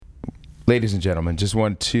Ladies and gentlemen, just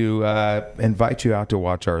want to invite you out to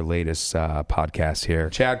watch our latest podcast here.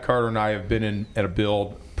 Chad Carter and I have been at a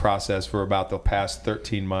build process for about the past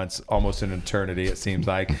 13 months, almost an eternity it seems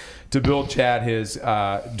like, to build Chad his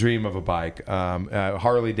dream of a bike.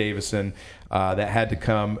 Harley Davidson that had to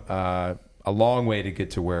come a long way to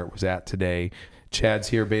get to where it was at today. Chad's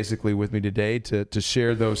here basically with me today to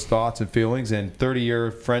share those thoughts and feelings and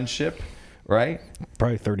 30-year friendship. Right?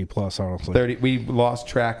 Probably 30 plus, honestly. 30. We lost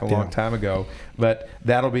track a long time ago, but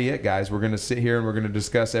that'll be it, guys. We're going to sit here and we're going to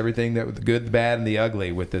discuss everything, the good, the bad, and the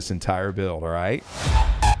ugly with this entire build, all right?